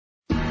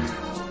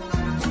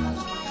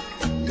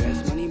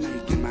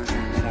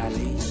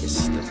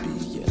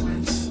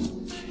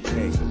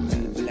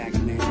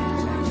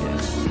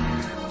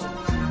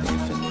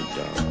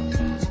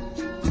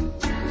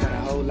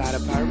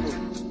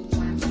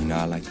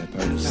I like that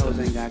party Those stuff.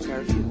 ain't got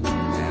curfew.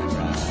 Damn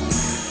right.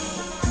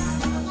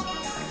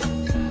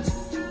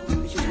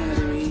 It's just one of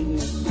them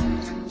evenings.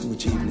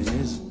 Which evening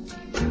is it?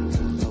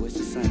 Oh, it's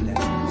a Sunday.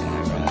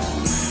 Damn right.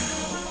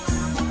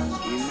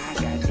 And I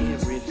got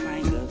every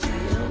finger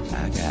filled.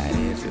 I got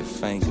every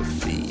finger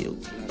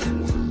filled.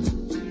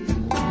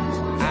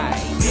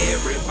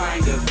 Every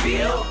finger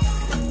filled.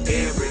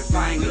 Every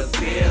finger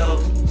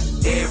filled.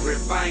 Every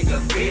finger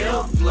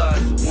filled. Plus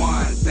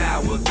one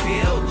sour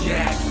pill.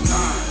 Jackson.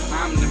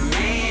 I'm the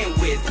man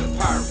with the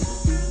purple.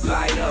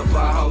 Light up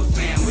a whole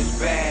sandwich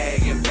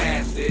bag and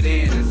pass it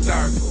in a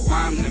circle.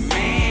 I'm the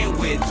man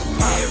with the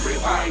purple. Every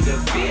finger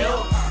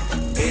filled.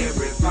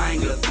 Every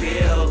finger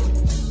filled.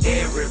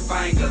 Every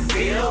finger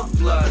filled.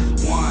 Plus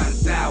one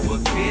sour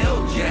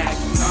pill.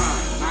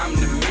 Jackson. I'm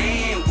the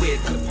man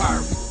with the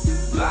purple.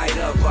 Light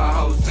up a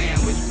whole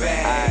sandwich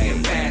bag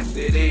and pass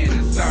it in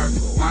a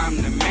circle.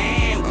 I'm the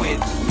man with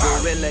the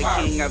Gorilla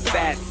King of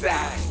fat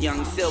size.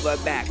 Young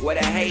silverback, where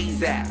the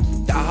haze at?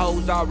 The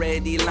hoes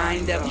already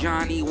lined up.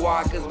 Johnny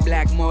Walker's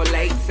Blackmore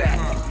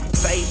latex.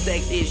 Say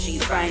sex if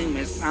she's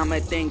famous, I'ma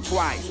think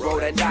twice. Roll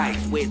the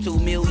dice with 2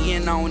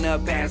 million on the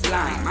past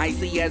line.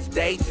 ICS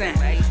dating,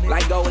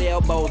 like gold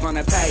elbows on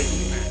the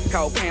pavement.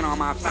 Cold paint on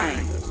my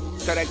fingers.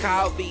 So the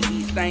coffee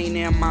be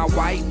staining my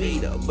white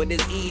beater. But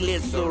this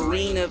E-list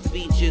Serena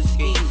features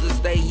skeezer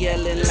stay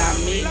yelling la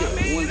miga.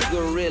 Once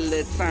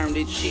gorilla turned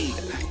to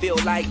cheetah. Feel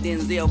like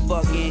Denzel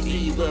fucking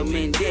Eva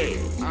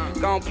Mendes.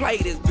 Gon' play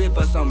this bit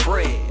for some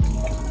bread.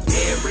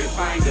 Every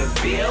finger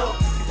filled.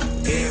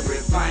 Every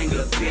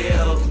finger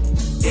filled.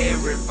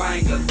 Every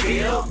finger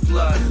filled.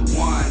 Plus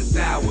one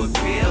sour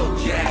pill.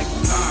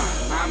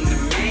 Jackson. I'm the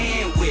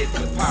man with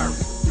the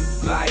purple.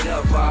 Light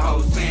up a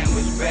whole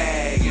sandwich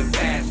bag and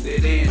pass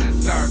it in a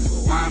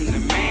circle. I'm the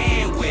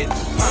man with the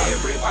purple.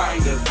 Every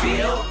finger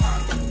filled.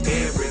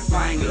 Every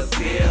finger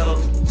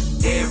filled.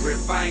 Every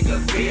finger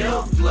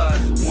filled.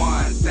 Plus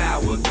one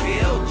sour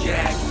pill.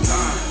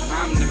 Jackson.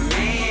 I'm the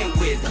man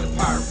with the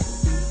purple.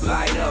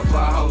 Light up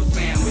a whole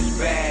sandwich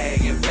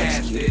bag and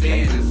pass it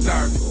in a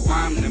circle.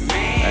 I'm the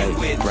man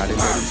with the Ride it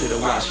purple. to the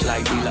watch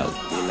like D-Lo.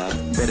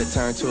 Better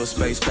turn to a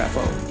spacecraft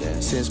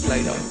since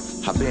Plato.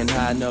 I've been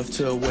high enough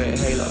to wear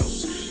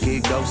halos.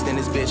 Get ghost in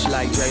this bitch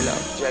like J-Lo.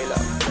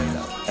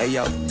 Hey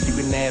yo, you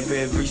can have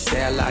every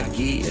style I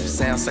give.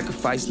 Sound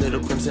sacrifice, little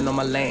crimson on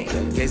my lane.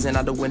 Gazing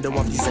out the window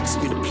off these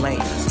executed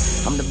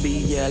planes. I'm the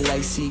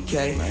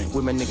B-L-A-C-K.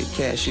 With my nigga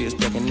Cashius,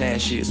 packing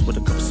ashes. With a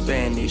couple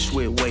Spanish,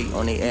 with weight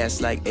on their ass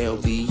like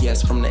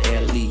LBS from the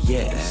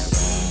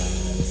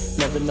LES.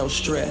 Never no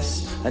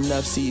stress,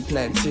 enough seed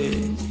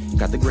planted.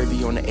 Got the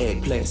gravy on the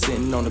eggplant,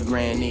 sitting on the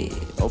granite.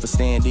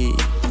 Overstand it.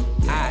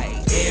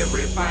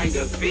 Every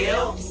finger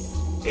filled.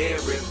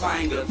 Every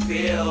finger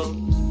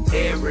filled.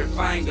 Every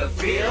finger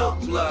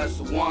filled. Plus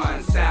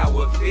one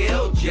sour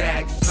pill.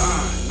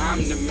 Jackson. I'm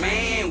the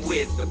man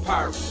with the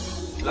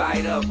purple.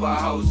 Light up a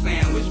whole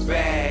sandwich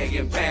bag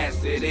and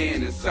pass it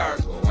in a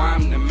circle.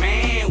 I'm the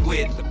man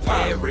with the purple.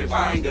 Every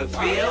finger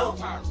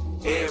filled.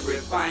 Every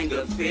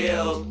finger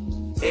filled.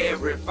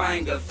 Every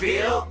finger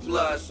filled.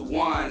 Plus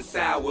one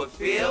sour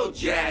pill.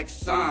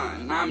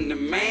 Jackson. I'm the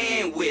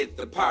man with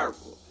the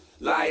purple.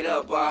 Light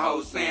up a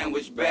whole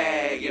sandwich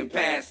bag and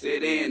pass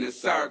it in a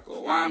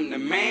circle. I'm the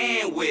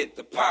man with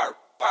the purple.